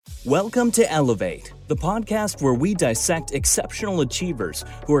Welcome to Elevate, the podcast where we dissect exceptional achievers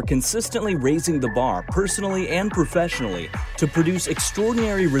who are consistently raising the bar personally and professionally to produce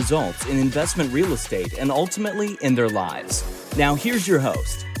extraordinary results in investment real estate and ultimately in their lives. Now here's your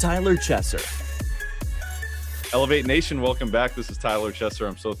host, Tyler Chesser. Elevate Nation, welcome back. This is Tyler Chesser.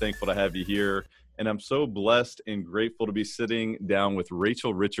 I'm so thankful to have you here, and I'm so blessed and grateful to be sitting down with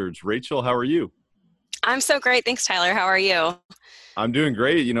Rachel Richards. Rachel, how are you? I'm so great. Thanks, Tyler. How are you? I'm doing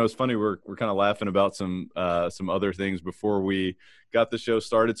great. You know, it's funny. We're kind of laughing about some other things before we got the show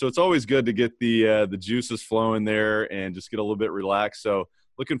started. So it's always good to get the juices flowing there and just get a little bit relaxed. So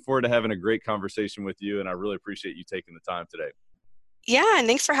looking forward to having a great conversation with you, and I really appreciate you taking the time today. Yeah, and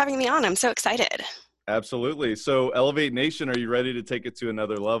thanks for having me on. I'm so excited. Absolutely. So Elevate Nation, are you ready to take it to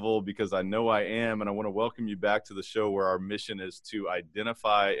another level? Because I know I am, and I want to welcome you back to the show where our mission is to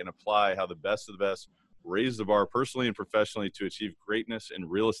identify and apply how the best of the best raise the bar personally and professionally to achieve greatness in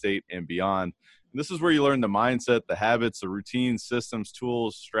real estate and beyond. And this is where you learn the mindset, the habits, the routines, systems,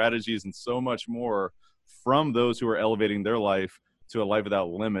 tools, strategies, and so much more from those who are elevating their life to a life without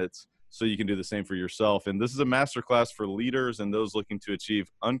limits, so you can do the same for yourself. And this is a masterclass for leaders and those looking to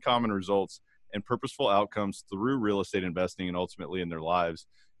achieve uncommon results and purposeful outcomes through real estate investing and ultimately in their lives.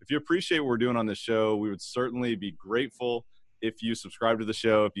 If you appreciate what we're doing on this show, we would certainly be grateful if you subscribe to the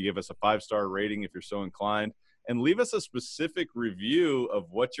show, if you give us a 5-star rating, if you're so inclined, and leave us a specific review of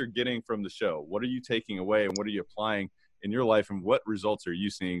what you're getting from the show. What are you taking away and what are you applying in your life and what results are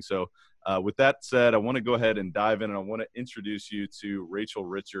you seeing? So with that said, I want to go ahead and dive in, and I want to introduce you to Rachel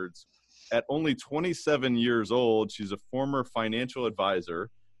Richards. At only 27 years old, she's a former financial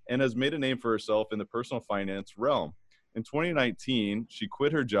advisor and has made a name for herself in the personal finance realm. In 2019, she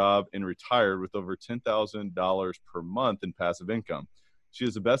quit her job and retired with over $10,000 per month in passive income. She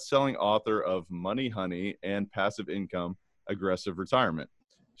is a best-selling author of Money Honey and Passive Income, Aggressive Retirement.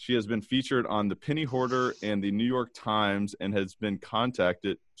 She has been featured on The Penny Hoarder and the New York Times and has been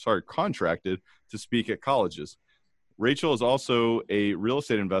contracted to speak at colleges. Rachel is also a real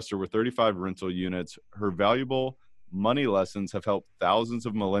estate investor with 35 rental units. Her valuable money lessons have helped thousands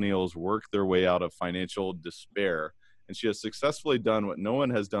of millennials work their way out of financial despair. And she has successfully done what no one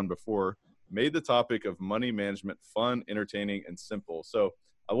has done before, made the topic of money management fun, entertaining, and simple. So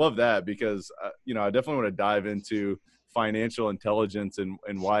I love that because, I definitely want to dive into financial intelligence and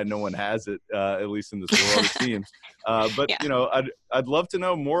why no one has it, at least in this world, it seems. Yeah. I'd love to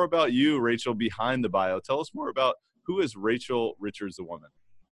know more about you, Rachel, behind the bio. Tell us more about who is Rachel Richards, the woman?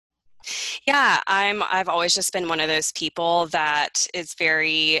 Yeah, I've always just been one of those people that is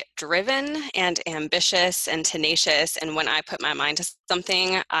very driven and ambitious and tenacious. And when I put my mind to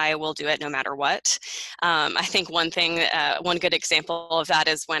something, I will do it no matter what. I think one good example of that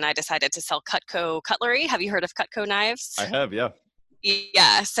is when I decided to sell Cutco cutlery. Have you heard of Cutco knives? I have, yeah.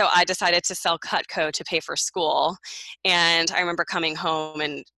 Yeah, so I decided to sell Cutco to pay for school. And I remember coming home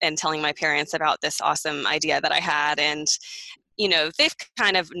and telling my parents about this awesome idea that I had. And they've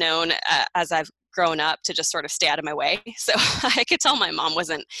kind of known as I've grown up to just sort of stay out of my way. So I could tell my mom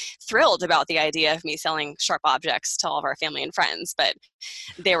wasn't thrilled about the idea of me selling sharp objects to all of our family and friends, but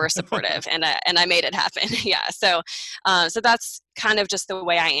they were supportive and I made it happen. Yeah. So that's kind of just the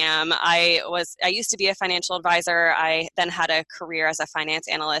way I am. I used to be a financial advisor. I then had a career as a finance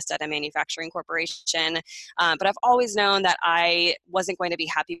analyst at a manufacturing corporation. But I've always known that I wasn't going to be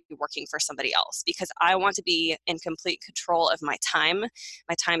happy working for somebody else because I want to be in complete control of my time.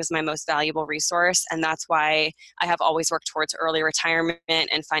 My time is my most valuable resource. And that's why I have always worked towards early retirement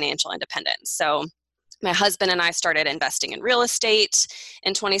and financial independence. So my husband and I started investing in real estate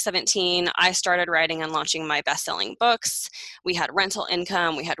in 2017. I started writing and launching my best-selling books. We had rental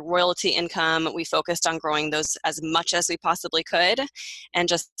income. We had royalty income. We focused on growing those as much as we possibly could. And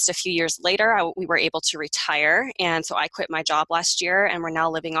just a few years later, we were able to retire. And so I quit my job last year, and we're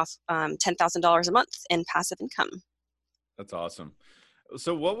now living off $10,000 a month in passive income. That's awesome.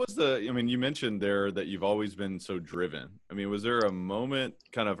 So what was you mentioned there that you've always been so driven. Was there a moment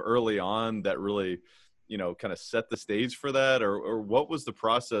kind of early on that really kind of set the stage for that, or what was the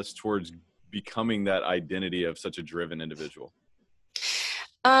process towards becoming that identity of such a driven individual?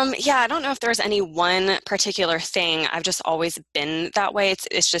 Yeah, I don't know if there's any one particular thing. I've just always been that way.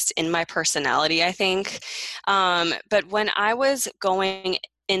 It's just in my personality, I think. But when I was going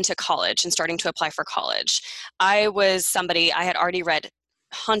into college and starting to apply for college, I had already read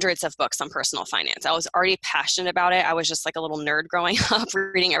hundreds of books on personal finance. I was already passionate about it. I was just like a little nerd growing up,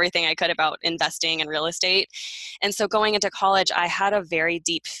 reading everything I could about investing and real estate. And so going into college, I had a very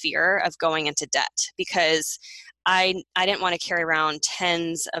deep fear of going into debt because I didn't want to carry around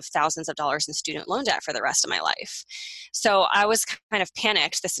tens of thousands of dollars in student loan debt for the rest of my life. So I was kind of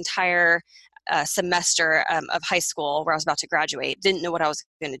panicked this entire semester of high school where I was about to graduate, didn't know what I was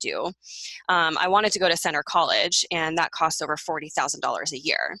going to do. I wanted to go to Center College, and that costs over $40,000 a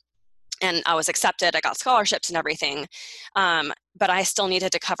year. And I was accepted, I got scholarships and everything, but I still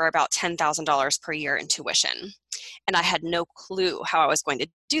needed to cover about $10,000 per year in tuition. And I had no clue how I was going to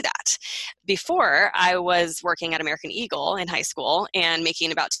do that. Before, I was working at American Eagle in high school and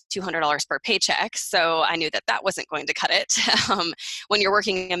making about $200 per paycheck, so I knew that that wasn't going to cut it. When you're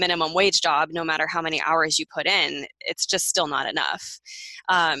working a minimum wage job, no matter how many hours you put in, it's just still not enough.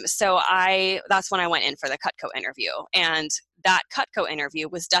 That's when I went in for the Cutco interview. And that Cutco interview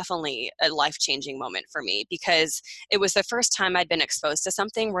was definitely a life-changing moment for me, because it was the first time I'd been exposed to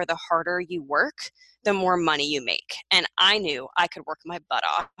something where the harder you work, the more money you make. And I knew I could work my butt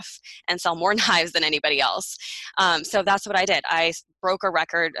off and sell more knives than anybody else. So that's what I did. I broke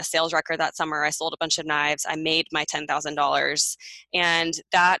a sales record that summer. I sold a bunch of knives. I made my $10,000. And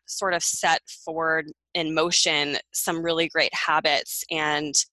that sort of set forward in motion some really great habits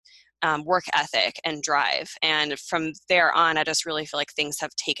and work ethic and drive. And from there on, I just really feel like things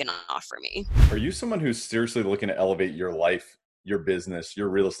have taken off for me. Are you someone who's seriously looking to elevate your life, your business, your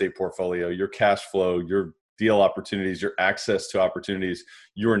real estate portfolio, your cash flow, your deal opportunities, your access to opportunities,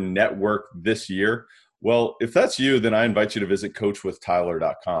 your network this year? Well, if that's you, then I invite you to visit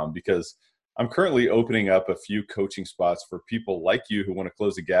coachwithtyler.com, because I'm currently opening up a few coaching spots for people like you who want to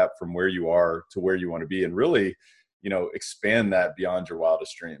close the gap from where you are to where you want to be, and really, expand that beyond your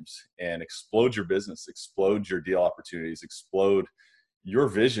wildest dreams and explode your business, explode your deal opportunities, explode your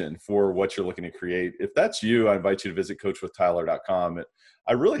vision for what you're looking to create. If that's you, I invite you to visit coachwithtyler.com.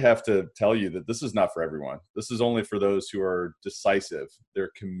 I really have to tell you that this is not for everyone. This is only for those who are decisive.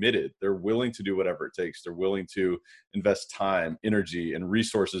 They're committed. They're willing to do whatever it takes. They're willing to invest time, energy, and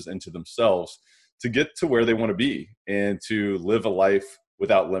resources into themselves to get to where they want to be and to live a life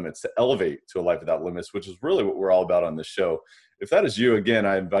without limits, to elevate to a life without limits, which is really what we're all about on this show. If that is you, again,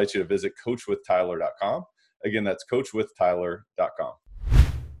 I invite you to visit coachwithtyler.com. Again, that's coachwithtyler.com.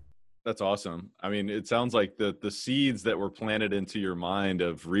 That's awesome. I mean, it sounds like the seeds that were planted into your mind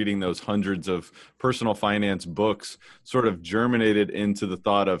of reading those hundreds of personal finance books sort of germinated into the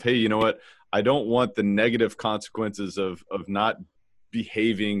thought of, hey, you know what? I don't want the negative consequences of not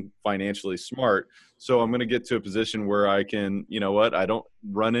behaving financially smart. So I'm going to get to a position where I can, I don't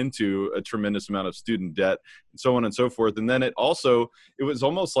run into a tremendous amount of student debt, and so on and so forth. And then it was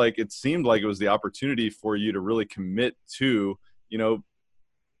almost like it seemed like it was the opportunity for you to really commit to,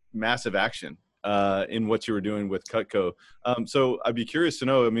 massive action in what you were doing with Cutco. So I'd be curious to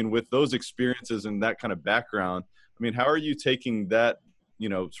know, with those experiences and that kind of background, how are you taking that,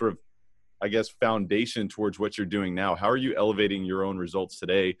 sort of, I guess, foundation towards what you're doing now? How are you elevating your own results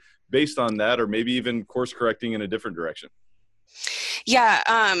today based on that, or maybe even course correcting in a different direction? Yeah,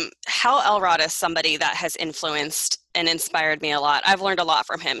 Hal Elrod is somebody that has influenced and inspired me a lot. I've learned a lot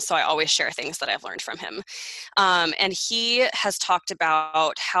from him, so I always share things that I've learned from him. And he has talked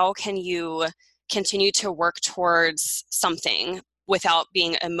about how can you continue to work towards something without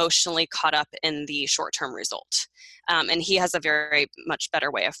being emotionally caught up in the short-term result. And he has a very much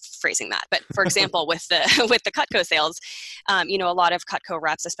better way of phrasing that. But for example, with the Cutco sales, a lot of Cutco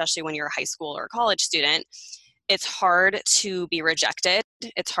reps, especially when you're a high school or a college student, it's hard to be rejected.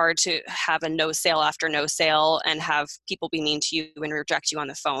 It's hard to have a no sale after no sale and have people be mean to you and reject you on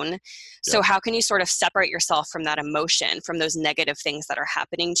the phone. Yeah. So how can you sort of separate yourself from that emotion, from those negative things that are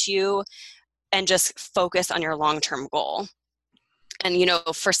happening to you, and just focus on your long-term goal? And,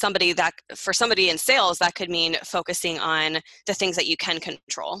 for somebody in sales, that could mean focusing on the things that you can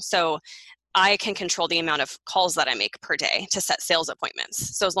control. So I can control the amount of calls that I make per day to set sales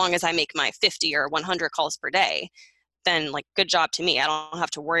appointments. So as long as I make my 50 or 100 calls per day, then good job to me. I don't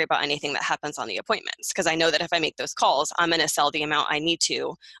have to worry about anything that happens on the appointments, because I know that if I make those calls, I'm going to sell the amount I need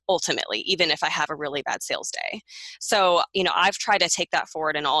to ultimately, even if I have a really bad sales day. So, I've tried to take that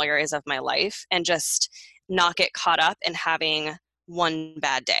forward in all areas of my life and just not get caught up in having one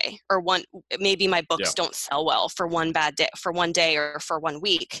bad day, or maybe my books don't sell well for one bad day, for one day or for 1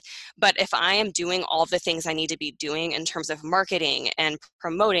 week. But if I am doing all the things I need to be doing in terms of marketing and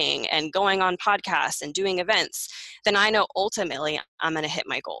promoting and going on podcasts and doing events, then I know ultimately I'm going to hit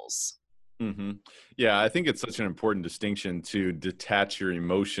my goals. hmm Yeah, I think it's such an important distinction to detach your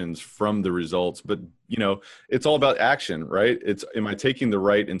emotions from the results. But, it's all about action, right? Am I taking the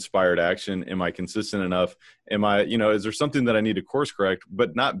right inspired action? Am I consistent enough? Is there something that I need to course correct,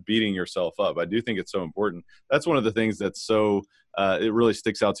 but not beating yourself up? I do think it's so important. That's one of the things that's it really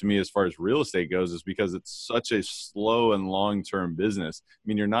sticks out to me as far as real estate goes, is because it's such a slow and long-term business. I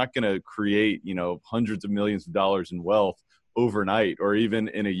mean, you're not going to create, hundreds of millions of dollars in wealth overnight, or even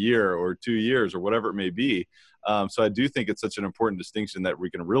in a year or 2 years or whatever it may be. So I do think it's such an important distinction that we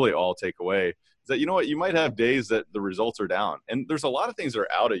can really all take away, is that, you might have days that the results are down, and there's a lot of things that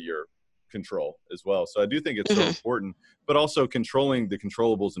are out of your control as well. So I do think it's so important, but also controlling the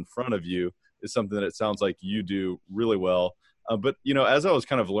controllables in front of you is something that it sounds like you do really well. But, as I was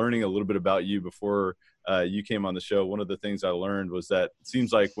kind of learning a little bit about you before you came on the show, one of the things I learned was that it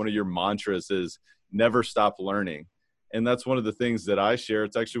seems like one of your mantras is never stop learning. And that's one of the things that I share.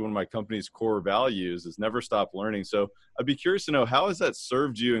 It's actually one of my company's core values, is never stop learning. So I'd be curious to know, how has that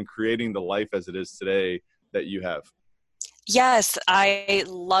served you in creating the life as it is today that you have? Yes, I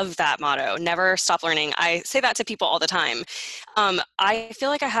love that motto, never stop learning. I say that to people all the time. I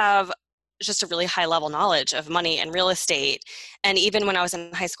feel like I have just a really high level knowledge of money and real estate. And even when I was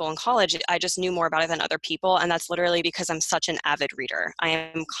in high school and college, I just knew more about it than other people. And that's literally because I'm such an avid reader. I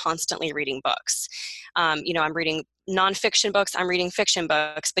am constantly reading books. I'm reading nonfiction books, I'm reading fiction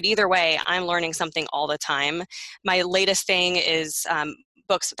books, but either way, I'm learning something all the time. My latest thing is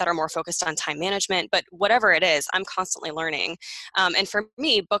books that are more focused on time management, but whatever it is, I'm constantly learning. And for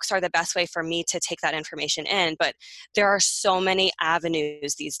me, books are the best way for me to take that information in, but there are so many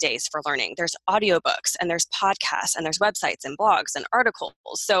avenues these days for learning. There's audiobooks, and there's podcasts, and there's websites and blogs and articles.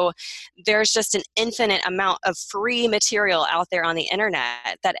 So there's just an infinite amount of free material out there on the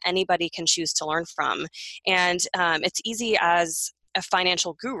internet that anybody can choose to learn from. And it's easy as a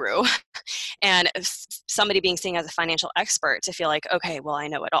financial guru and somebody being seen as a financial expert to feel like, okay, well, I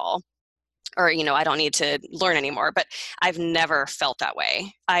know it all, or, I don't need to learn anymore. But I've never felt that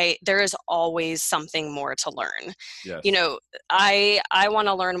way. There is always something more to learn. Yes. I want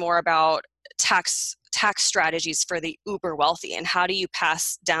to learn more about tax strategies for the uber wealthy, and how do you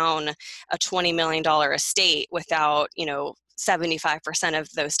pass down a $20 million estate without, 75% of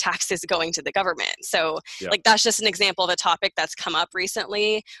those taxes going to the government. So that's just an example of a topic that's come up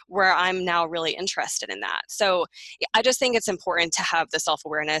recently where I'm now really interested in that. So I just think it's important to have the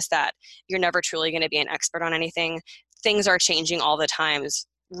self-awareness that you're never truly going to be an expert on anything. Things are changing all the time.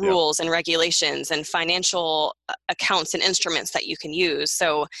 Rules and regulations and financial accounts and instruments that you can use.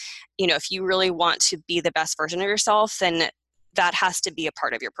 So, if you really want to be the best version of yourself, then that has to be a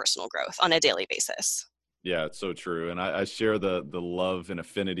part of your personal growth on a daily basis. Yeah, it's so true. And I share the love and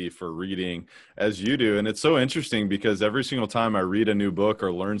affinity for reading as you do. And it's so interesting because every single time I read a new book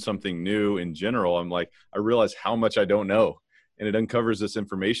or learn something new in general, I'm like, I realize how much I don't know. And it uncovers this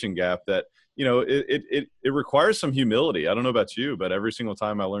information gap that, it requires some humility. I don't know about you, but every single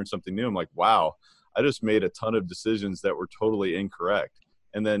time I learn something new, I'm like, wow, I just made a ton of decisions that were totally incorrect.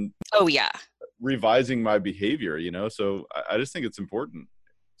 And then revising my behavior, so I just think it's important.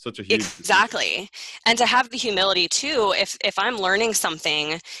 Such a huge Exactly. And to have the humility too, if I'm learning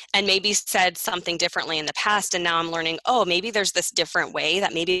something and maybe said something differently in the past, and now I'm learning, oh, maybe there's this different way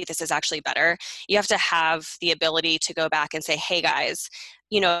that maybe this is actually better. You have to have the ability to go back and say, hey guys,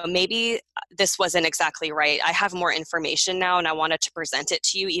 maybe this wasn't exactly right. I have more information now and I wanted to present it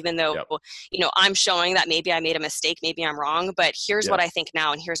to you, even though, I'm showing that maybe I made a mistake, maybe I'm wrong, but here's what I think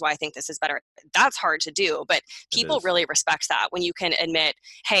now and here's why I think this is better. That's hard to do, but people really respect that when you can admit,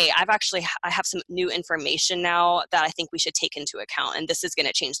 hey, I have some new information now that I think we should take into account, and this is going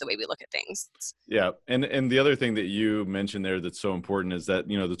to change the way we look at things. Yeah. And the other thing that you mentioned there that's so important is that,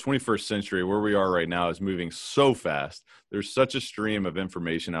 the 21st century, where we are right now, is moving so fast. There's such a stream of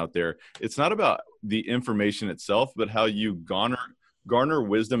information out there. It's not about the information itself, but how you garner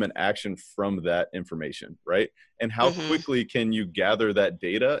wisdom and action from that information, right? And how quickly can you gather that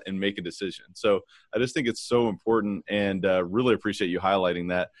data and make a decision? So I just think it's so important, and really appreciate you highlighting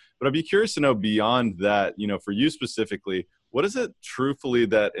that. But I'd be curious to know, beyond that, for you specifically, what is it truthfully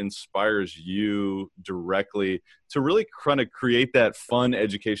that inspires you directly to really kind of create that fun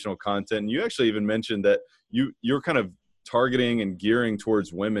educational content? And you actually even mentioned that you're kind of targeting and gearing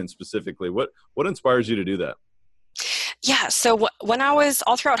towards women specifically. What inspires you to do that? Yeah. So when I was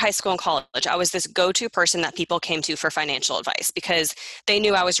all throughout high school and college, I was this go-to person that people came to for financial advice because they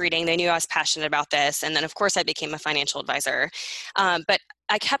knew I was reading, they knew I was passionate about this. And then of course I became a financial advisor. But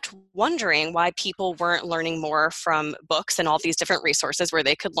I kept wondering why people weren't learning more from books and all these different resources where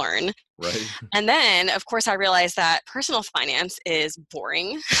they could learn. Right. And then, of course, I realized that personal finance is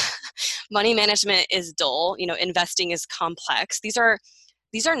boring. money management is dull. Investing is complex. These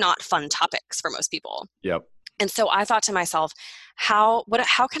are not fun topics for most people. Yep. And so I thought to myself, how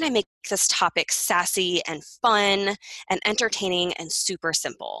can I make this topic sassy and fun and entertaining and super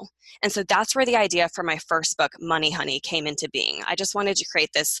simple? And so that's where the idea for my first book, Money Honey, came into being. I just wanted to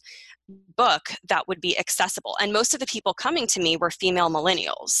create this book that would be accessible. And most of the people coming to me were female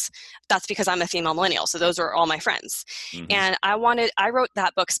millennials. That's because I'm a female millennial. So those are all my friends. Mm-hmm. And I wrote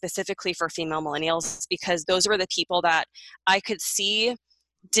that book specifically for female millennials because those were the people that I could see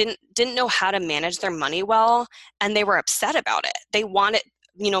didn't know how to manage their money well, and they were upset about it. They wanted,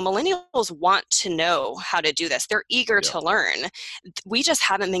 millennials want to know how to do this. They're eager to learn. We just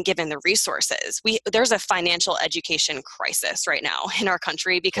haven't been given the resources. There's a financial education crisis right now in our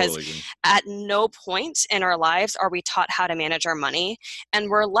country because at no point in our lives are we taught how to manage our money, and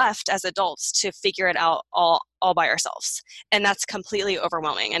we're left as adults to figure it out all by ourselves. And that's completely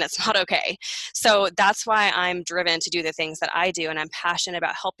overwhelming, and it's not okay. So that's why I'm driven to do the things that I do, and I'm passionate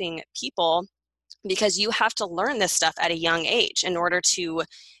about helping people, because you have to learn this stuff at a young age in order to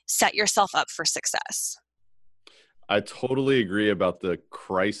set yourself up for success. I totally agree about the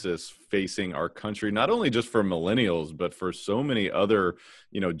crisis facing our country, not only just for millennials, but for so many other,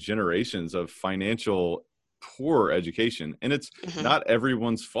 generations of financial poor education. And it's not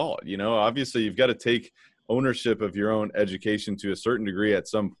everyone's fault. Obviously you've got to take ownership of your own education to a certain degree at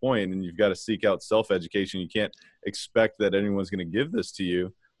some point, and you've got to seek out self-education. You can't expect that anyone's going to give this to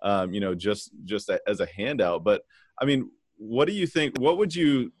you. Just as a handout. But I mean, what do you think? What would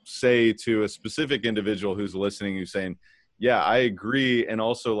you say to a specific individual who's listening, who's saying, yeah, I agree, and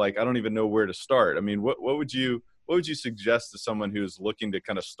also like, I don't even know where to start? I mean, what would you suggest to someone who's looking to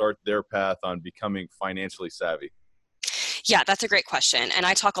kind of start their path on becoming financially savvy? Yeah, that's a great question. And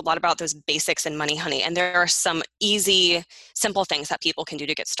I talk a lot about those basics in Money Honey. And there are some easy, simple things that people can do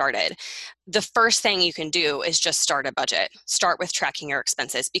to get started. The first thing you can do is just start a budget. Start with tracking your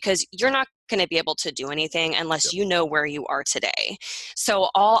expenses, because you're not going to be able to do anything unless you know where you are today. So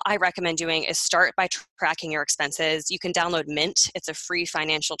all I recommend doing is start by tracking your expenses. You can download Mint. It's a free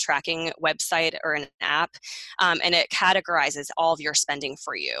financial tracking website or an app, and it categorizes all of your spending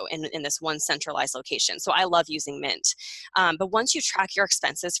for you in this one centralized location. So I love using Mint. But once you track your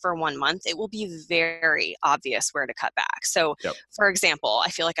expenses for 1 month, it will be very obvious where to cut back. So for example, I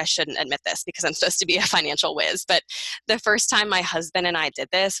feel like I shouldn't admit this because I'm supposed to be a financial whiz, but the first time my husband and I did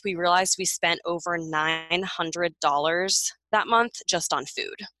this, we realized we spent over $900 that month just on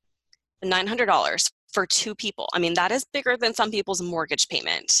food. $900 for 2 people. I mean, that is bigger than some people's mortgage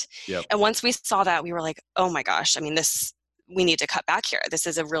payment. And once we saw that, we were like, oh my gosh, I mean, we need to cut back here. This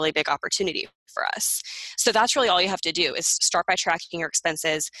is a really big opportunity for us. So that's really all you have to do, is start by tracking your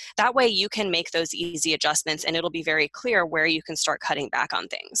expenses. That way you can make those easy adjustments, and it'll be very clear where you can start cutting back on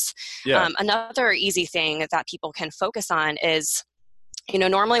things. Another easy thing that people can focus on is,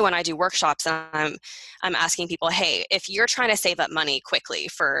 normally when I do workshops, I'm asking people, hey, if you're trying to save up money quickly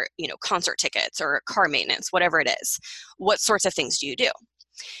for, concert tickets or car maintenance, whatever it is, what sorts of things do you do?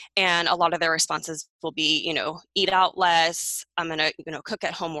 And a lot of their responses will be, eat out less, I'm going to, cook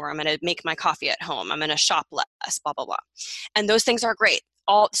at home more, I'm going to make my coffee at home, I'm going to shop less, blah, blah, blah. And those things are great.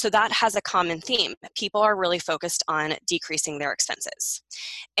 So that has a common theme. People are really focused on decreasing their expenses.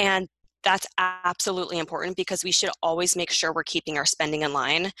 And that's absolutely important, because we should always make sure we're keeping our spending in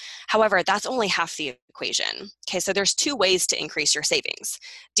line. However, that's only half the equation. Okay, so there's 2 ways to increase your savings: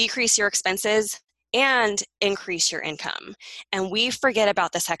 decrease your expenses and increase your income. And we forget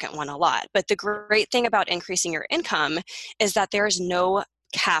about the second one a lot. But the great thing about increasing your income is that there is no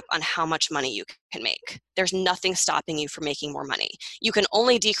cap on how much money you can make. There's nothing stopping you from making more money. You can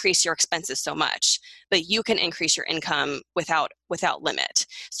only decrease your expenses so much, but you can increase your income without limit.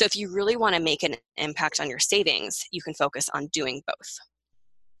 So if you really want to make an impact on your savings, you can focus on doing both.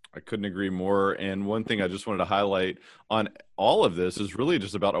 I couldn't agree more. And one thing I just wanted to highlight on all of this is really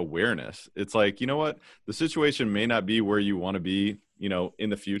just about awareness. It's like, you know what? The situation may not be where you want to be, in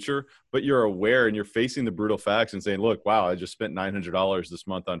the future, but you're aware and you're facing the brutal facts and saying, look, wow, I just spent $900 this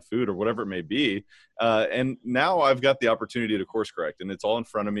month on food or whatever it may be. And now I've got the opportunity to course correct, and it's all in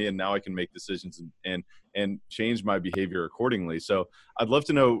front of me. And now I can make decisions and change my behavior accordingly. So I'd love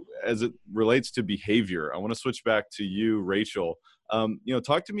to know, as it relates to behavior, I want to switch back to you, Rachel.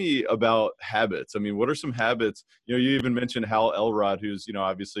 Talk to me about habits. I mean, what are some habits? You even mentioned Hal Elrod, who's,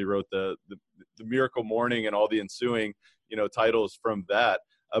 obviously wrote the Miracle Morning and all the ensuing, titles from that.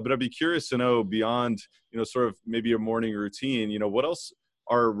 But I'd be curious to know, beyond, sort of maybe a morning routine, what else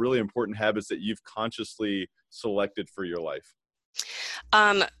are really important habits that you've consciously selected for your life?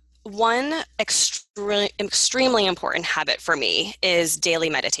 One extremely important habit for me is daily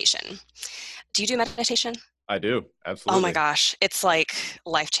meditation. Do you do meditation? I do. Oh my Absolutely. gosh, it's like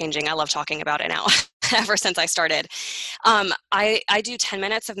life-changing. I love talking about it now. Ever since I started, I do 10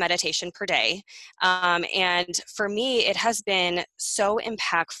 minutes of meditation per day, and for me, it has been so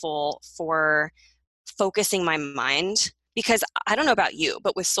impactful for focusing my mind. Because I don't know about you,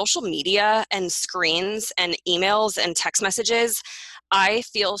 but with social media and screens and emails and text messages, I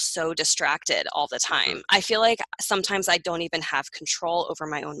feel so distracted all the For sure. time. I feel like sometimes I don't even have control over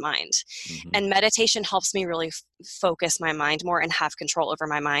my own mind. Hmm. And meditation helps me really focus my mind more and have control over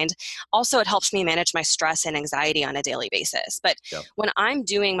my mind. Also, it helps me manage my stress and anxiety on a daily basis. But Yeah. when I'm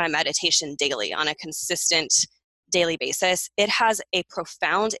doing my meditation daily on a consistent daily basis, it has a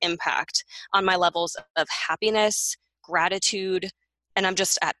profound impact on my levels of happiness, gratitude, and I'm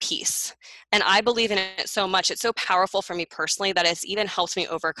just at peace. And I believe in it so much. It's so powerful for me personally that it's even helped me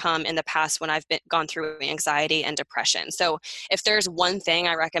overcome in the past when I've gone through anxiety and depression. So if there's one thing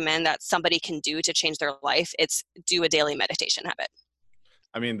I recommend that somebody can do to change their life, it's do a daily meditation habit.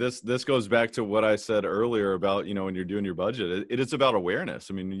 I mean, this goes back to what I said earlier about, when you're doing your budget, it is about awareness.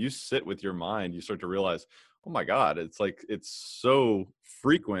 I mean, when you sit with your mind, you start to realize, oh my God, it's like, it's so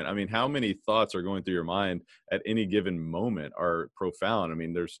frequent. I mean, how many thoughts are going through your mind at any given moment are profound. I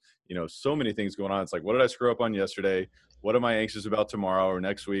mean, there's, so many things going on. It's like, what did I screw up on yesterday? What am I anxious about tomorrow or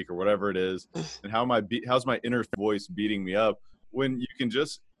next week or whatever it is? And how's my inner voice beating me up, when you can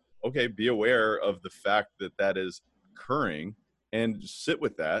just, okay, be aware of the fact that that is occurring and sit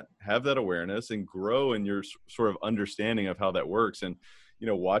with that, have that awareness, and grow in your sort of understanding of how that works. And,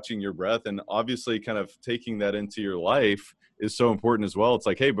 watching your breath and obviously kind of taking that into your life is so important as well. It's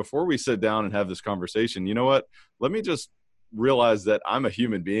like, hey, before we sit down and have this conversation, you know what? Let me just realize that I'm a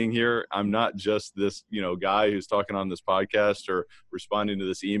human being here. I'm not just this, guy who's talking on this podcast or responding to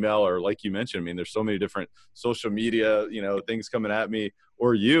this email, or like you mentioned, I mean, there's so many different social media, things coming at me,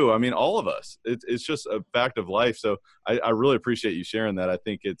 or I mean, all of us. It's just a fact of life. So I really appreciate you sharing that. I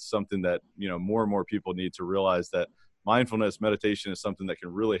think it's something that, more and more people need to realize, that mindfulness meditation is something that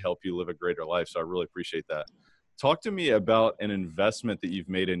can really help you live a greater life. So I really appreciate that. Talk to me about an investment that you've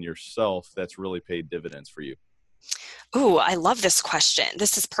made in yourself that's really paid dividends for you. Ooh, I love this question.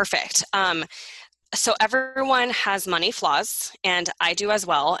 This is perfect. So everyone has money flaws, and I do as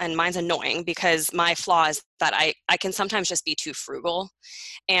well. And mine's annoying because my flaw is that I can sometimes just be too frugal.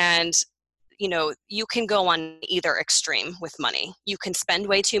 And you can go on either extreme with money. You can spend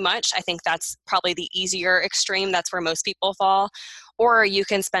way too much. I think that's probably the easier extreme. That's where most people fall. Or you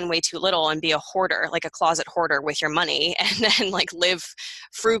can spend way too little and be a hoarder, like a closet hoarder with your money, and then like live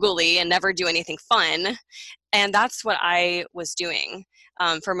frugally and never do anything fun. And that's what I was doing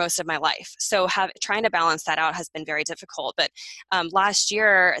for most of my life. So trying to balance that out has been very difficult. But last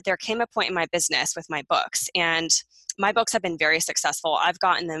year, there came a point in my business with my books, and my books have been very successful. I've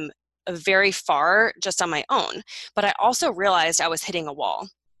gotten them very far just on my own. But I also realized I was hitting a wall.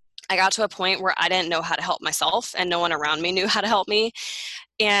 I got to a point where I didn't know how to help myself, and no one around me knew how to help me.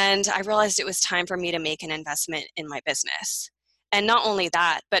 And I realized it was time for me to make an investment in my business. And not only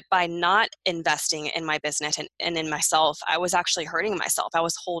that, but by not investing in my business and in myself, I was actually hurting myself. I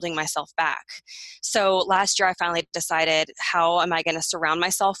was holding myself back. So last year, I finally decided, how am I going to surround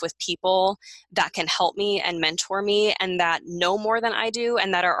myself with people that can help me and mentor me and that know more than I do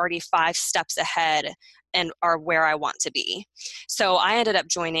and that are already 5 steps ahead and are where I want to be. So I ended up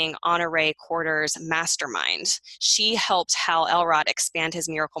joining Honore Corder's mastermind. She helped Hal Elrod expand his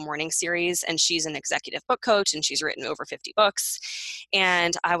Miracle Morning series, and she's an executive book coach, and she's written over 50 books.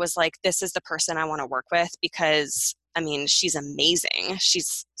 And I was like, this is the person I want to work with, because I mean, she's amazing.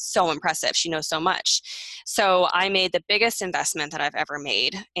 She's so impressive. She knows so much. So I made the biggest investment that I've ever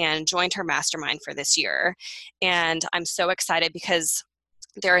made and joined her mastermind for this year. And I'm so excited because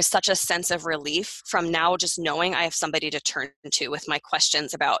there is such a sense of relief from now just knowing I have somebody to turn to with my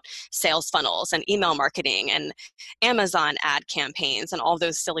questions about sales funnels and email marketing and Amazon ad campaigns and all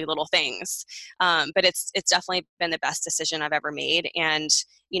those silly little things. But it's definitely been the best decision I've ever made. And,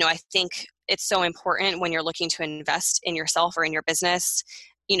 I think it's so important when you're looking to invest in yourself or in your business,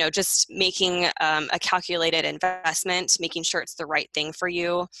 just making a calculated investment, making sure it's the right thing for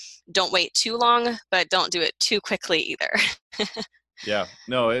you. Don't wait too long, but don't do it too quickly either. Yeah,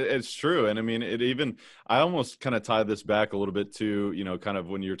 no, it's true. And I mean, I almost kind of tie this back a little bit to, kind of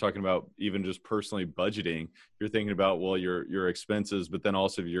when you're talking about even just personally budgeting, you're thinking about, well, your expenses, but then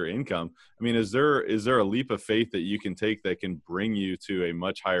also your income. I mean, is there a leap of faith that you can take that can bring you to a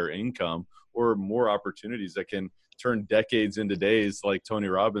much higher income or more opportunities that can turn decades into days, like Tony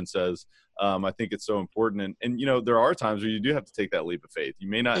Robbins says. I think it's so important. And, you know, there are times where you do have to take that leap of faith. You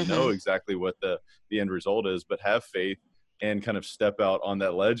may not know exactly what the end result is, but have faith and kind of step out on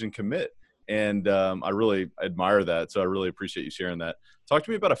that ledge and commit. And I really admire that. So I really appreciate you sharing that. Talk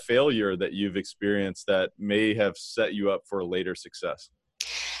to me about a failure that you've experienced that may have set you up for later success.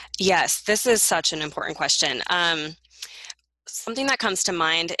 Yes, this is such an important question. Something that comes to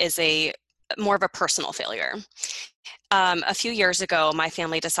mind is more of a personal failure. A few years ago, my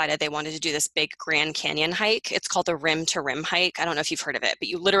family decided they wanted to do this big Grand Canyon hike. It's called the Rim to Rim hike. I don't know if you've heard of it, but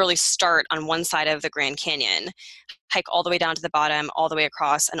you literally start on one side of the Grand Canyon, hike all the way down to the bottom, all the way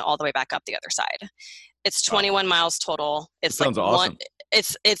across, and all the way back up the other side. It's 21 miles total. It sounds awesome.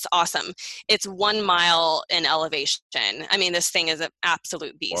 It's awesome. It's 1 mile in elevation. I mean, this thing is an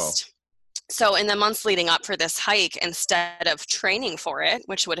absolute beast. Wow. So in the months leading up for this hike, instead of training for it,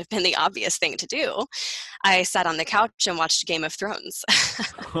 which would have been the obvious thing to do, I sat on the couch and watched Game of Thrones.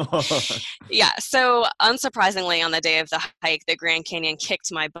 Yeah. So unsurprisingly, on the day of the hike, the Grand Canyon kicked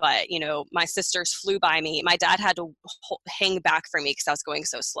my butt. You know, my sisters flew by me. My dad had to hang back for me because I was going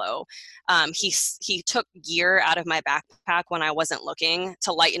so slow. He took gear out of my backpack when I wasn't looking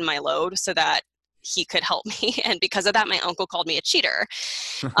to lighten my load so that he could help me. And because of that, my uncle called me a cheater.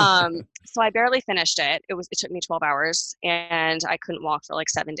 So I barely finished it. It took me 12 hours and I couldn't walk for like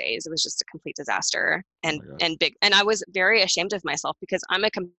 7 days. It was just a complete disaster and big. And I was very ashamed of myself because I'm a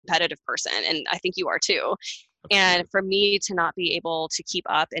competitive person and I think you are too. Absolutely. And for me to not be able to keep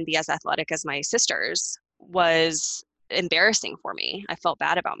up and be as athletic as my sisters was embarrassing for me. I felt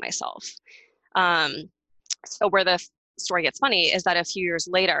bad about myself. So where the story gets funny is that a few years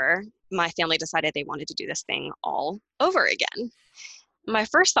later, my family decided they wanted to do this thing all over again. My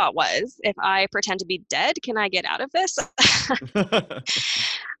first thought was, if I pretend to be dead, can I get out of this?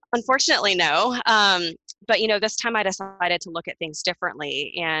 Unfortunately, no. But, you know, this time I decided to look at things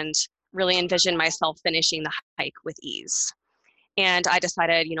differently and really envision myself finishing the hike with ease. And I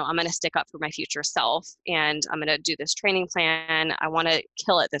decided, you know, I'm going to stick up for my future self and I'm going to do this training plan. I want to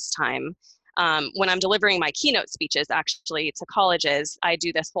kill it this time. When I'm delivering my keynote speeches, actually, to colleges, I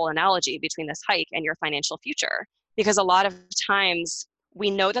do this whole analogy between this hike and your financial future. Because a lot of times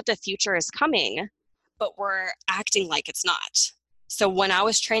we know that the future is coming, but we're acting like it's not. So when I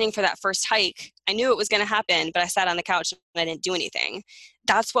was training for that first hike, I knew it was going to happen, but I sat on the couch and I didn't do anything.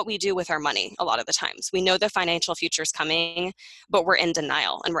 That's what we do with our money a lot of the times. We know the financial future is coming, but we're in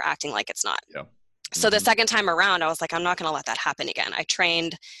denial and we're acting like it's not. Yeah. So the second time around, I was like, I'm not going to let that happen again. I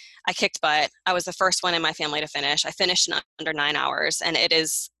trained, I kicked butt. I was the first one in my family to finish. I finished in under 9 hours, and it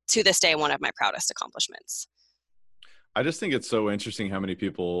is, to this day, one of my proudest accomplishments. I just think it's so interesting how many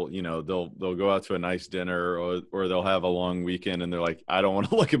people, you know, they'll go out to a nice dinner or they'll have a long weekend and they're like, I don't want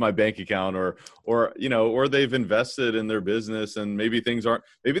to look at my bank account or, you know, or they've invested in their business and maybe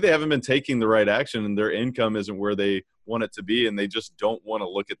they haven't been taking the right action and their income isn't where they want it to be and they just don't want to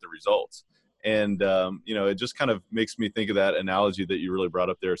look at the results. And, you know, it just kind of makes me think of that analogy that you really brought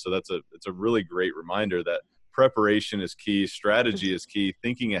up there. So it's a really great reminder that preparation is key, strategy is key,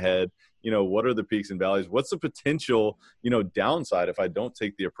 thinking ahead. You know, what are the peaks and valleys? What's the potential, you know, downside if I don't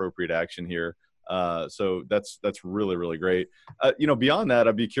take the appropriate action here? So that's really, really great. You know, beyond that,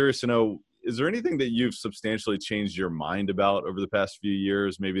 I'd be curious to know, is there anything that you've substantially changed your mind about over the past few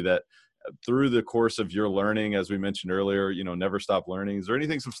years? Maybe that through the course of your learning, as we mentioned earlier, you know, never stop learning. Is there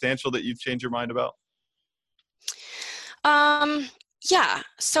anything substantial that you've changed your mind about? Yeah.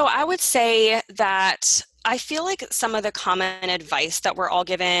 So I would say that I feel like some of the common advice that we're all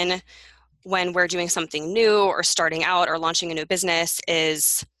given when we're doing something new or starting out or launching a new business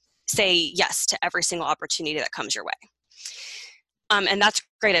is say yes to every single opportunity that comes your way. And that's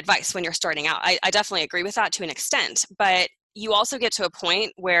great advice when you're starting out. I definitely agree with that to an extent, but you also get to a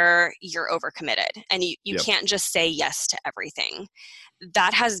point where you're overcommitted and you can't just say yes to everything.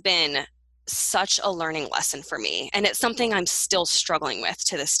 That has been such a learning lesson for me. And it's something I'm still struggling with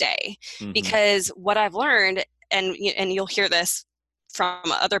to this day, because what I've learned, and you'll hear this from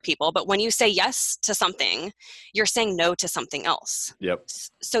other people, but when you say yes to something, you're saying no to something else. Yep.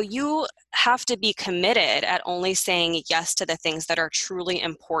 So you have to be committed at only saying yes to the things that are truly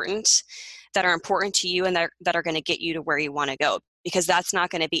important, that are important to you and that are going to get you to where you want to go, because that's not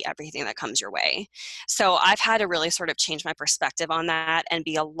going to be everything that comes your way. So I've had to really sort of change my perspective on that and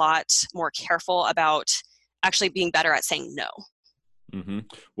be a lot more careful about actually being better at saying no. Mm-hmm.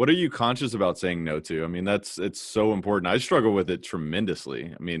 What are you conscious about saying no to? I mean, it's so important. I struggle with it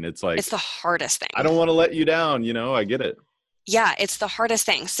tremendously. I mean, it's like, it's the hardest thing. I don't want to let you down. You know, I get it. Yeah, it's the hardest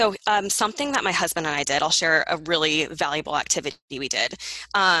thing. So, something that my husband and I did, I'll share a really valuable activity we did,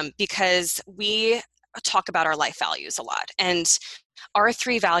 because we talk about our life values a lot. And our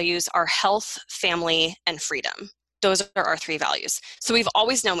three values are health, family, and freedom. Those are our three values. So we've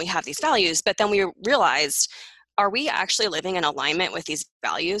always known we have these values, but then we realized, are we actually living in alignment with these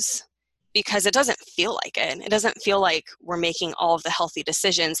values? Because it doesn't feel like it. It doesn't feel like we're making all of the healthy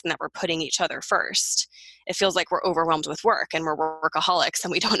decisions and that we're putting each other first. It feels like we're overwhelmed with work and we're workaholics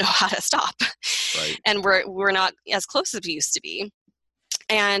and we don't know how to stop. Right. And we're not as close as we used to be.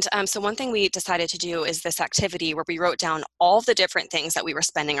 And so one thing we decided to do is this activity where we wrote down all the different things that we were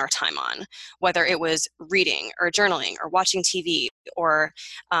spending our time on, whether it was reading or journaling or watching TV or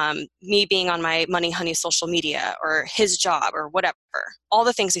me being on my Money Honey social media or his job or whatever, all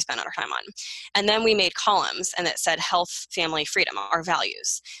the things we spent our time on. And then we made columns and it said health, family, freedom, our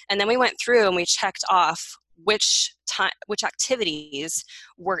values. And then we went through and we checked off which activities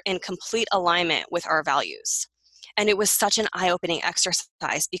were in complete alignment with our values. And it was such an eye-opening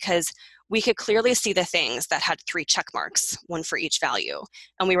exercise because we could clearly see the things that had 3 check marks, one for each value.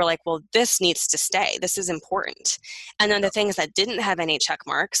 And we were like, well, this needs to stay. This is important. And then the things that didn't have any check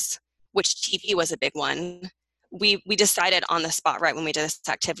marks, which TV was a big one, we decided on the spot right when we did this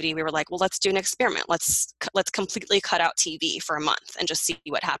activity, we were like, well, let's do an experiment. Let's completely cut out TV for a month and just see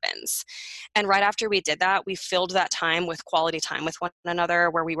what happens. And right after we did that, we filled that time with quality time with one another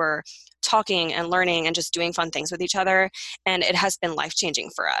where we were talking and learning and just doing fun things with each other. And it has been life-changing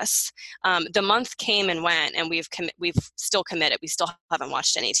for us. The month came and went and we've still committed. We still haven't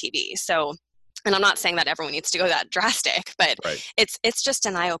watched any TV. So, and I'm not saying that everyone needs to go that drastic, but Right. it's just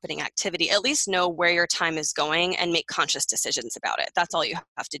an eye-opening activity. At least know where your time is going and make conscious decisions about it. That's all you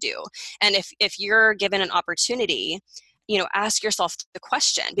have to do. And if you're given an opportunity, ask yourself the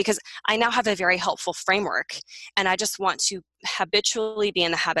question, because I now have a very helpful framework and I just want to habitually be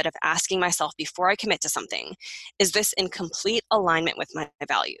in the habit of asking myself before I commit to something, is this in complete alignment with my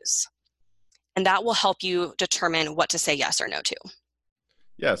values? And that will help you determine what to say yes or no to.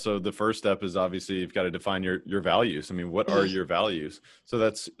 Yeah. So the first step is obviously you've got to define your values. I mean, what are your values? So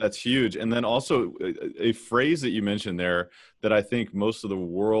that's huge. And then also a phrase that you mentioned there that I think most of the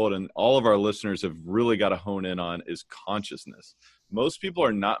world and all of our listeners have really got to hone in on is consciousness. Most people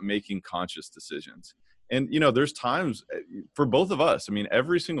are not making conscious decisions. And, there's times for both of us. I mean,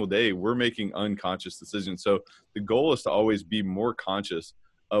 every single day we're making unconscious decisions. So the goal is to always be more conscious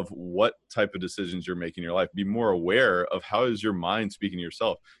of what type of decisions you're making in your life. Be more aware of how is your mind speaking to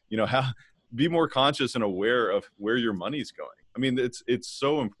yourself. Be more conscious and aware of where your money's going. I mean, it's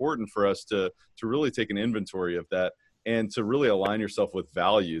so important for us to really take an inventory of that and to really align yourself with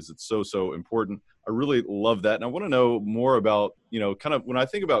values. It's so important. I really love that. And I want to know more about, kind of when I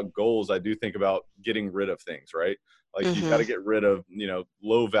think about goals, I do think about getting rid of things, right? Like you got to get rid of,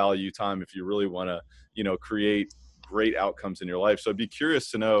 low value time if you really want to, create great outcomes in your life. So I'd be curious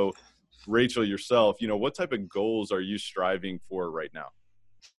to know, Rachel, yourself, what type of goals are you striving for right now?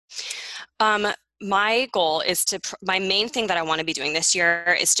 My goal is my main thing that I want to be doing this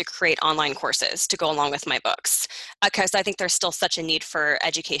year is to create online courses to go along with my books, because I think there's still such a need for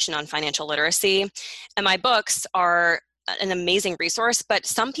education on financial literacy. And my books are an amazing resource, but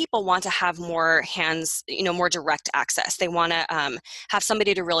some people want to have more more direct access. They want to have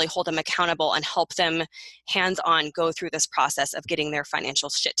somebody to really hold them accountable and help them hands-on go through this process of getting their financial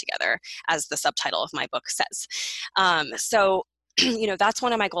shit together, as the subtitle of my book says. So that's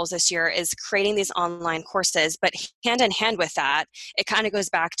one of my goals this year, is creating these online courses. But hand in hand with that, it kind of goes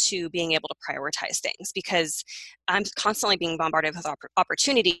back to being able to prioritize things, because I'm constantly being bombarded with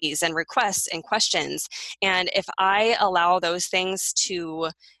opportunities and requests and questions. And if I allow those things to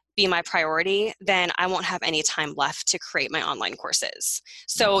be my priority, then I won't have any time left to create my online courses.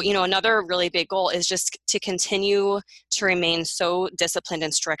 So, another really big goal is just to continue to remain so disciplined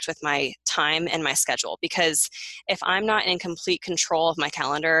and strict with my time and my schedule, because if I'm not in complete control of my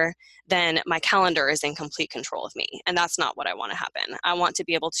calendar, then my calendar is in complete control of me. And that's not what I want to happen. I want to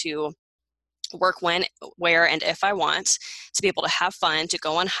be able to work when, where, and if I want, to be able to have fun, to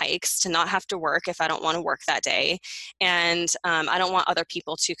go on hikes, to not have to work if I don't want to work that day. And I don't want other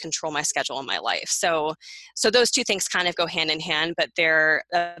people to control my schedule in my life. So those two things kind of go hand in hand, but they're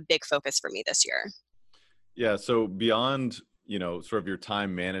a big focus for me this year. Yeah. So beyond, sort of your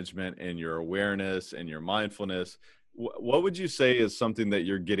time management and your awareness and your mindfulness, what would you say is something that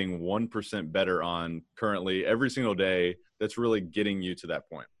you're getting 1% better on currently every single day that's really getting you to that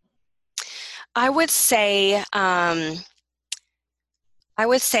point? I would say I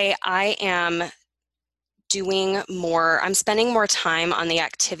am doing more, I'm spending more time on the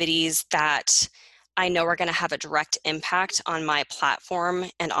activities that I know are going to have a direct impact on my platform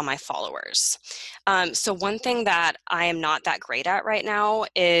and on my followers. So one thing that I am not that great at right now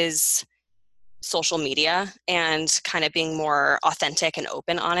is social media and kind of being more authentic and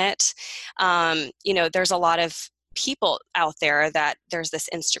open on it. There's a lot of people out there that there's this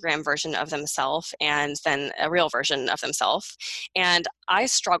Instagram version of themselves and then a real version of themselves. And I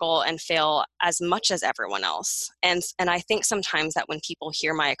struggle and fail as much as everyone else. And I think sometimes that when people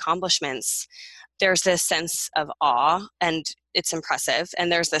hear my accomplishments, there's this sense of awe and it's impressive. And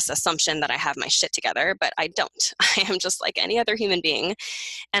there's this assumption that I have my shit together, but I don't. I am just like any other human being.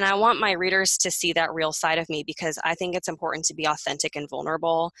 And I want my readers to see that real side of me because I think it's important to be authentic and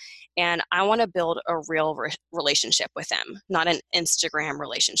vulnerable. And I want to build a real relationship with them, not an Instagram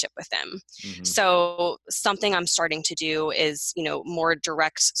relationship with them. Mm-hmm. So something I'm starting to do is, more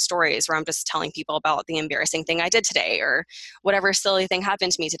direct stories where I'm just telling people about the embarrassing thing I did today or whatever silly thing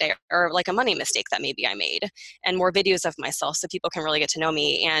happened to me today or like a money mistake that maybe I made, and more videos of myself so people can really get to know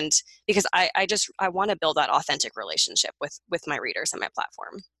me. And because I want to build that authentic relationship with my readers and my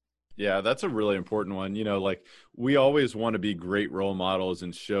platform. Yeah, that's a really important one. Like we always want to be great role models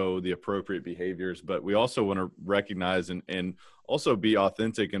and show the appropriate behaviors, but we also want to recognize and also be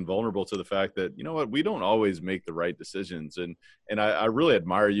authentic and vulnerable to the fact that, we don't always make the right decisions. And I really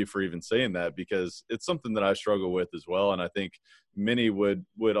admire you for even saying that because it's something that I struggle with as well. And I think many would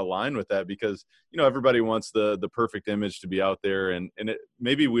align with that because, everybody wants the perfect image to be out there. And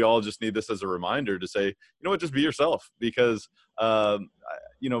maybe we all just need this as a reminder to say, just be yourself because,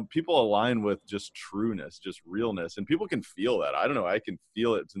 people align with just trueness, just realness, and people can feel that. I don't know. I can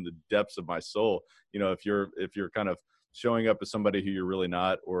feel it in the depths of my soul. If you're kind of showing up as somebody who you're really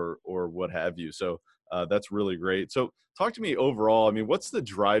not or what have you. So that's really great. So talk to me overall. I mean, what's the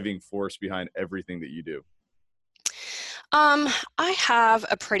driving force behind everything that you do? I have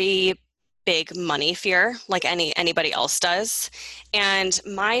a pretty big money fear like anybody else does. And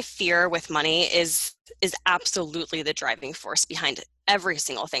my fear with money is absolutely the driving force behind every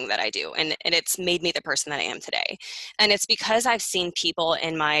single thing that I do. And it's made me the person that I am today. And it's because I've seen people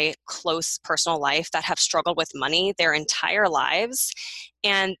in my close personal life that have struggled with money their entire lives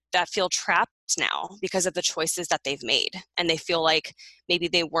and that feel trapped now because of the choices that they've made. And they feel like maybe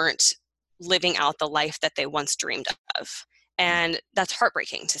they weren't living out the life that they once dreamed of. And that's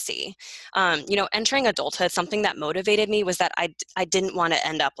heartbreaking to see. Entering adulthood, something that motivated me was that I didn't want to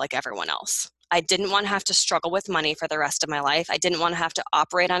end up like everyone else. I didn't want to have to struggle with money for the rest of my life. I didn't want to have to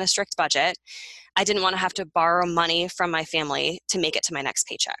operate on a strict budget. I didn't want to have to borrow money from my family to make it to my next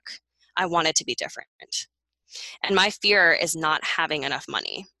paycheck. I wanted to be different. And my fear is not having enough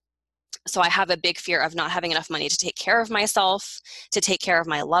money. So I have a big fear of not having enough money to take care of myself, to take care of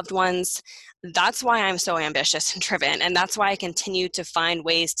my loved ones. That's why I'm so ambitious and driven. And that's why I continue to find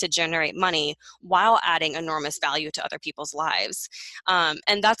ways to generate money while adding enormous value to other people's lives.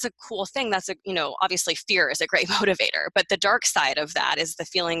 And that's a cool thing. Obviously fear is a great motivator, but the dark side of that is the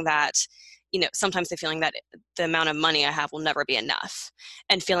feeling that, sometimes the feeling that the amount of money I have will never be enough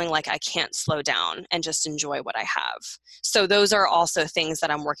and feeling like I can't slow down and just enjoy what I have. So those are also things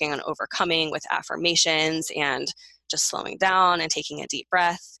that I'm working on overcoming with affirmations and just slowing down and taking a deep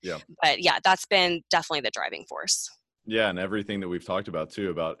breath. Yeah. But yeah, that's been definitely the driving force. Yeah. And everything that we've talked about too,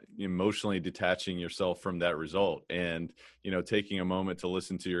 about emotionally detaching yourself from that result and, taking a moment to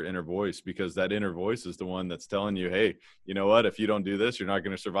listen to your inner voice, because that inner voice is the one that's telling you, hey, you know what, if you don't do this, you're not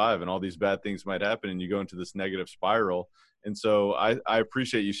going to survive and all these bad things might happen and you go into this negative spiral. And so I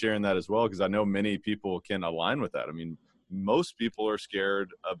appreciate you sharing that as well, because I know many people can align with that. I mean, most people are scared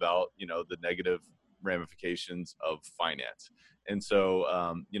about, the negative ramifications of finance. And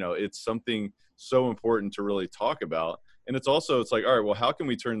so, it's something so important to really talk about. And it's like, all right, well, how can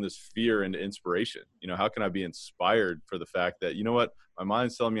we turn this fear into inspiration? How can I be inspired for the fact that, my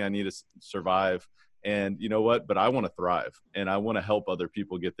mind's telling me I need to survive and but I want to thrive and I want to help other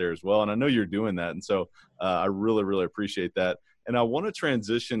people get there as well. And I know you're doing that. And so I really, really appreciate that. And I want to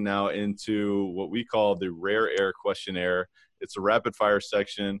transition now into what we call the Rare Air Questionnaire. It's a rapid fire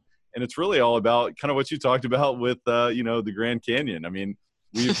section. And it's really all about kind of what you talked about with, the Grand Canyon. I mean,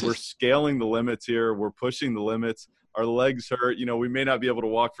 we're scaling the limits here. We're pushing the limits. Our legs hurt. We may not be able to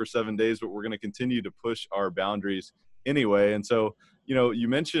walk for 7 days, but we're going to continue to push our boundaries anyway. And so, you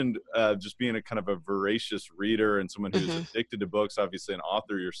mentioned just being a kind of a voracious reader and someone who's addicted to books, obviously an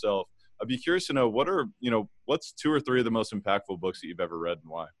author yourself. I'd be curious to know what's 2 or 3 of the most impactful books that you've ever read and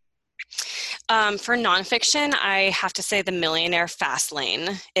why? For nonfiction, I have to say The Millionaire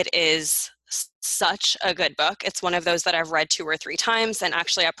Fastlane. It is such a good book. It's one of those that I've read 2 or 3 times, and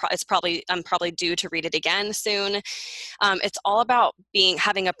actually I'm probably due to read it again soon. It's all about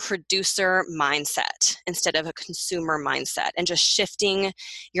having a producer mindset instead of a consumer mindset, and just shifting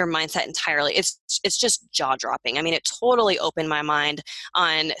your mindset entirely. It's just jaw dropping. I mean, it totally opened my mind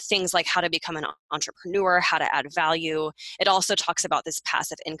on things like how to become an entrepreneur, how to add value. It also talks about this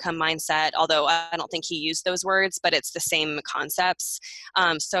passive income mindset, although I don't think he used those words, but it's the same concepts.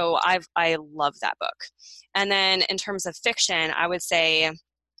 So I love that book. And then in terms of fiction, I would say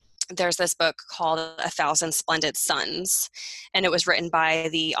there's this book called A Thousand Splendid Suns, and it was written by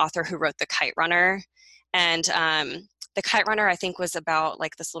the author who wrote The Kite Runner. And The Kite Runner, I think, was about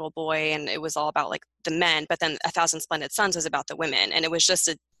like this little boy, and it was all about like the men, but then A Thousand Splendid Suns was about the women, and it was just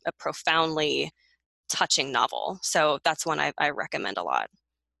a profoundly touching novel. So that's one I recommend a lot.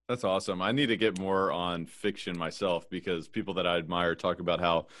 That's awesome. I need to get more on fiction myself, because people that I admire talk about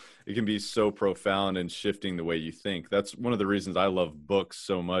how it can be so profound and shifting the way you think. That's one of the reasons I love books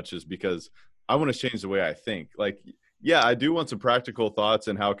so much, is because I want to change the way I think. Like, yeah, I do want some practical thoughts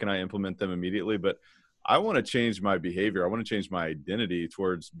and how can I implement them immediately, but I want to change my behavior. I want to change my identity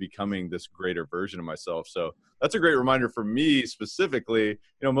towards becoming this greater version of myself. So that's a great reminder for me specifically. You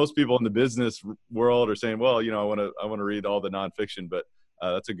know, most people in the business world are saying, well, you know, I want to read all the nonfiction, but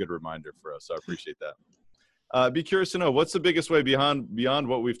that's a good reminder for us. So I appreciate that. Be curious to know, what's the biggest way beyond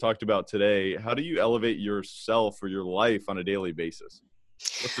what we've talked about today? How do you elevate yourself or your life on a daily basis?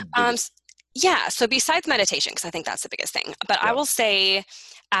 What's the biggest? Yeah. So besides meditation, because I think that's the biggest thing, but Yeah. I will say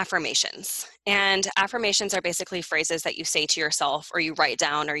affirmations. And affirmations are basically phrases that you say to yourself, or you write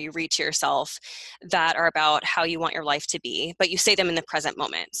down, or you read to yourself, that are about how you want your life to be, but you say them in the present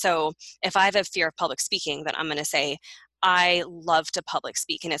moment. So if I have a fear of public speaking, then I'm going to say, I love to public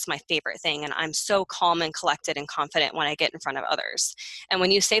speak, and it's my favorite thing, and I'm so calm and collected and confident when I get in front of others. And when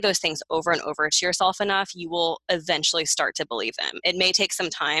you say those things over and over to yourself enough, you will eventually start to believe them. It may take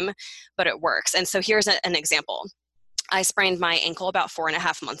some time, but it works. And so here's an example. I sprained my ankle about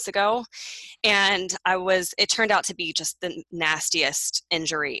 4.5 months ago, and it turned out to be just the nastiest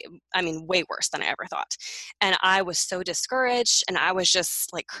injury. I mean, way worse than I ever thought. And I was so discouraged, and I was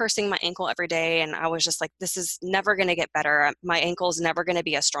just like cursing my ankle every day. And I was just like, this is never going to get better. My ankle's never going to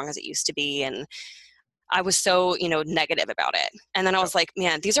be as strong as it used to be. And I was so, negative about it. And then I was like,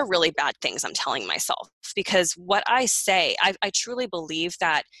 man, these are really bad things I'm telling myself, because what I say, I truly believe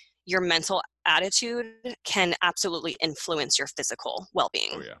that your mental attitude can absolutely influence your physical well-being.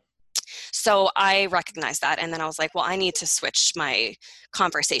 Oh, yeah. So I recognized that. And then I was like, well, I need to switch my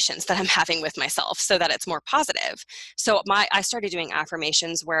conversations that I'm having with myself so that it's more positive. So I started doing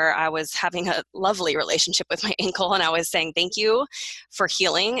affirmations where I was having a lovely relationship with my ankle, and I was saying, thank you for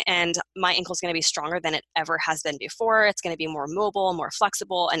healing. And my ankle is going to be stronger than it ever has been before. It's going to be more mobile, more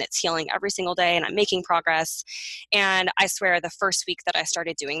flexible, and it's healing every single day, and I'm making progress. And I swear the first week that I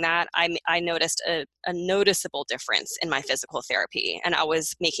started doing that, I noticed a noticeable difference in my physical therapy, and I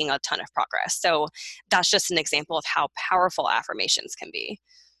was making a ton of progress. So that's just an example of how powerful affirmations can be.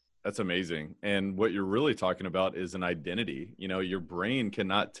 That's amazing. And what you're really talking about is an identity. You know, your brain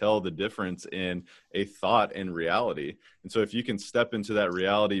cannot tell the difference in a thought and reality. And so if you can step into that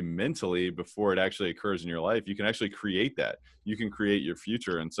reality mentally before it actually occurs in your life, you can actually create that. You can create your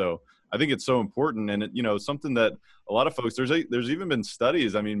future. And so I think it's so important. And, something that a lot of folks, there's even been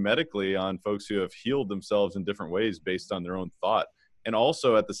studies, medically, on folks who have healed themselves in different ways based on their own thought. And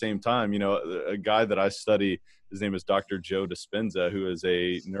also at the same time, a guy that I study, his name is Dr. Joe Dispenza, who is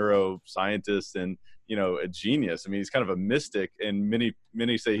a neuroscientist and, a genius. He's kind of a mystic, and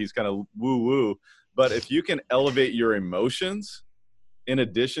many say he's kind of woo-woo. But if you can elevate your emotions in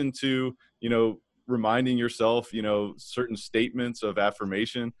addition to, reminding yourself, certain statements of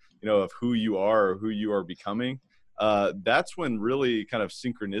affirmation, of who you are or who you are becoming, that's when really kind of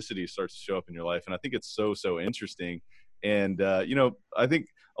synchronicity starts to show up in your life. And I think it's so interesting. And, I think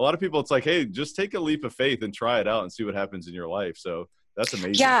a lot of people, it's like, hey, just take a leap of faith and try it out and see what happens in your life. So that's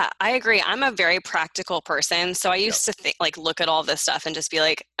amazing. Yeah, I agree. I'm a very practical person. So I used to think, look at all this stuff and just be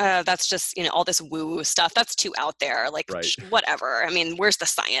like, that's just, all this woo woo stuff. That's too out there. Right. Whatever. Where's the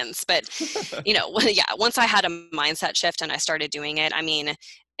science? But, once I had a mindset shift and I started doing it,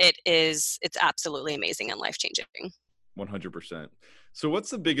 it's absolutely amazing and life-changing. 100%. So what's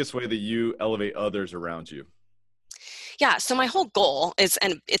the biggest way that you elevate others around you? Yeah, so my whole goal is,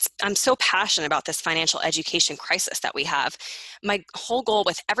 I'm so passionate about this financial education crisis that we have. My whole goal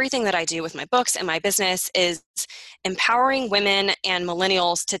with everything that I do with my books and my business is empowering women and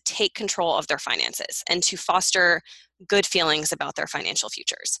millennials to take control of their finances and to foster good feelings about their financial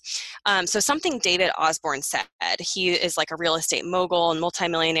futures. So something David Osborne said, he is like a real estate mogul and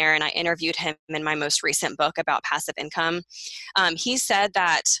multimillionaire, and I interviewed him in my most recent book about passive income. He said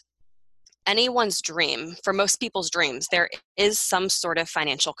that anyone's dream, for most people's dreams, there is some sort of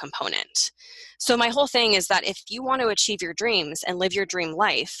financial component. So my whole thing is that if you want to achieve your dreams and live your dream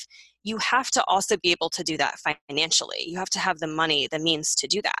life, you have to also be able to do that financially. You have to have the money, the means to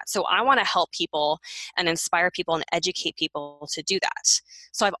do that. So I want to help people and inspire people and educate people to do that.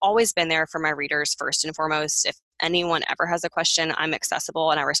 So I've always been there for my readers first and foremost. If anyone ever has a question, I'm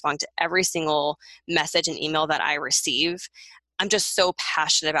accessible and I respond to every single message and email that I receive. I'm just so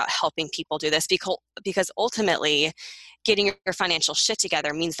passionate about helping people do this because ultimately getting your financial shit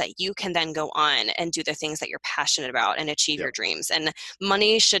together means that you can then go on and do the things that you're passionate about and achieve your dreams. And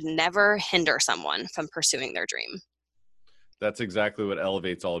money should never hinder someone from pursuing their dream. That's exactly what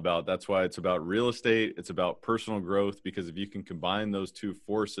Elevate's all about. That's why it's about real estate. It's about personal growth, because if you can combine those two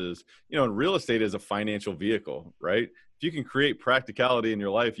forces, and real estate is a financial vehicle, right? If you can create practicality in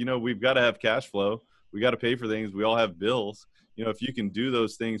your life, we've got to have cash flow. We got to pay for things. We all have bills. If you can do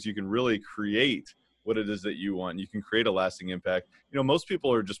those things, you can really create what it is that you want. You can create a lasting impact. Most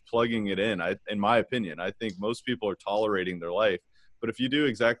people are just plugging it in. In my opinion, I think most people are tolerating their life. But if you do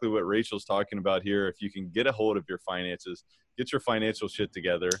exactly what Rachel's talking about here, if you can get a hold of your finances, get your financial shit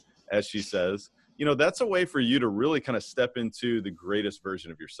together, as she says, that's a way for you to really kind of step into the greatest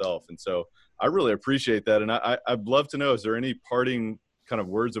version of yourself. And so I really appreciate that. And I'd love to know, is there any parting kind of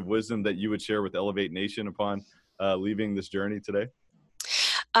words of wisdom that you would share with Elevate Nation upon leaving this journey today?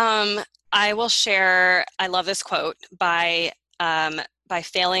 I will share, I love this quote, by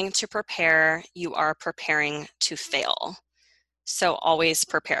failing to prepare, you are preparing to fail. So always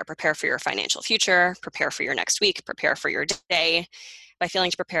prepare for your financial future, prepare for your next week, prepare for your day. By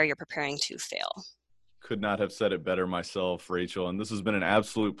failing to prepare, you're preparing to fail. Could not have said it better myself, Rachel. And this has been an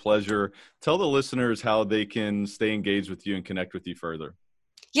absolute pleasure. Tell the listeners how they can stay engaged with you and connect with you further.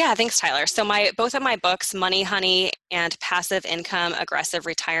 Yeah, thanks, Tyler. So both of my books, Money Honey and Passive Income Aggressive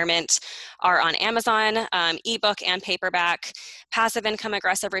Retirement, are on Amazon, ebook and paperback. Passive Income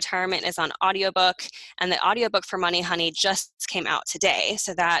Aggressive Retirement is on audiobook, and the audiobook for Money Honey just came out today,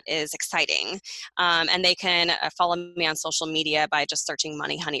 so that is exciting. And they can follow me on social media by just searching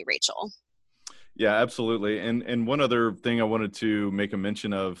Money Honey Rachel. Yeah, absolutely. And one other thing I wanted to make a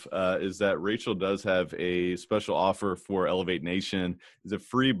mention of is that Rachel does have a special offer for Elevate Nation. It's a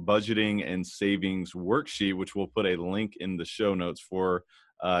free budgeting and savings worksheet, which we'll put a link in the show notes for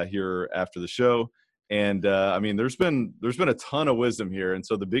here after the show. And there's been a ton of wisdom here. And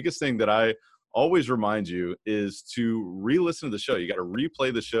so the biggest thing that I always remind you is to re-listen to the show. You got to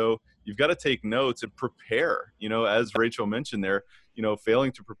replay the show. You've got to take notes and prepare. As Rachel mentioned there,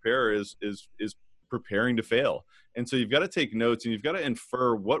 failing to prepare is preparing to fail. And so you've got to take notes and you've got to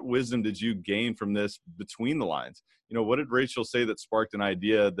infer, what wisdom did you gain from this between the lines? What did Rachel say that sparked an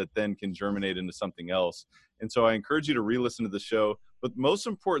idea that then can germinate into something else? And so I encourage you to re-listen to the show, but most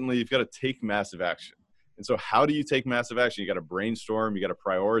importantly, you've got to take massive action. And so how do you take massive action? You got to brainstorm, you got to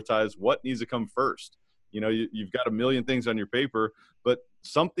prioritize what needs to come first. You've got a million things on your paper, but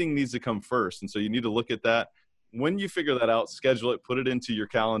something needs to come first. And so you need to look at that. When you figure that out, schedule it, put it into your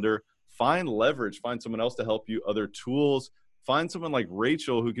calendar, find leverage, find someone else to help you, other tools, find someone like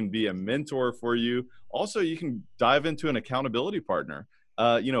Rachel who can be a mentor for you. Also, you can dive into an accountability partner.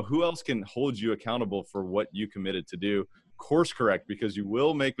 Who else can hold you accountable for what you committed to do? Course correct, because you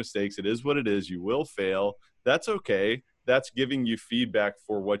will make mistakes. It is what it is. You will fail. That's okay. That's giving you feedback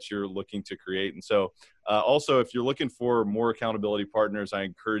for what you're looking to create. And so also, if you're looking for more accountability partners, I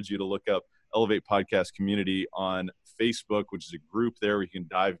encourage you to look up Elevate Podcast Community on Facebook, which is a group there where you can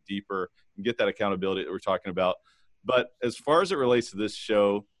dive deeper and get that accountability that we're talking about. But as far as it relates to this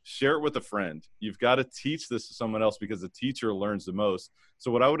show, share it with a friend. You've got to teach this to someone else, because the teacher learns the most. So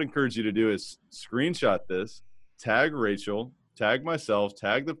what I would encourage you to do is screenshot this, tag Rachel, tag myself,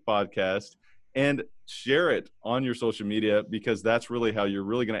 tag the podcast, and share it on your social media, because that's really how you're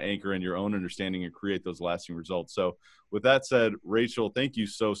really going to anchor in your own understanding and create those lasting results. So with that said, Rachel, thank you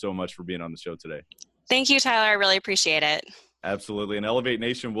so much for being on the show today. Thank you, Tyler. I really appreciate it. Absolutely. And Elevate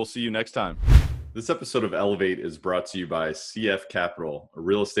Nation, we'll see you next time. This episode of Elevate is brought to you by CF Capital, a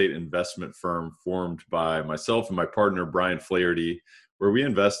real estate investment firm formed by myself and my partner, Brian Flaherty, where we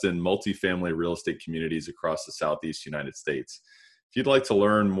invest in multifamily real estate communities across the Southeast United States. If you'd like to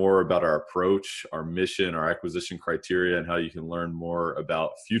learn more about our approach, our mission, our acquisition criteria, and how you can learn more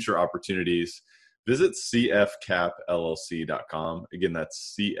about future opportunities, visit cfcapllc.com. Again,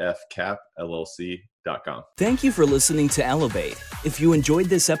 that's cfcapllc.com. Thank you for listening to Elevate. If you enjoyed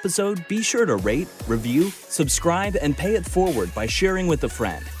this episode, be sure to rate, review, subscribe, and pay it forward by sharing with a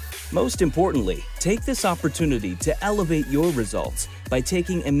friend. Most importantly, take this opportunity to elevate your results by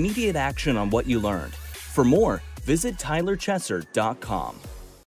taking immediate action on what you learned. For more, visit tylerchesser.com.